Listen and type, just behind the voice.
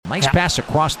Nice pass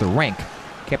across the rink.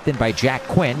 Kept in by Jack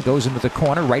Quinn. Goes into the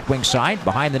corner, right wing side.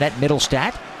 Behind the net,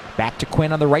 Middlestat. Back to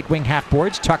Quinn on the right wing half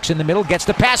boards. Tuch's in the middle, gets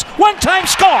the pass. One-time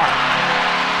score!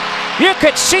 You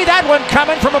could see that one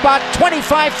coming from about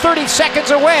 25-30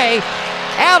 seconds away.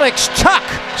 Alex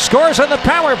Tuch scores on the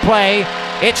power play.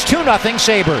 It's 2-0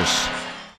 Sabres.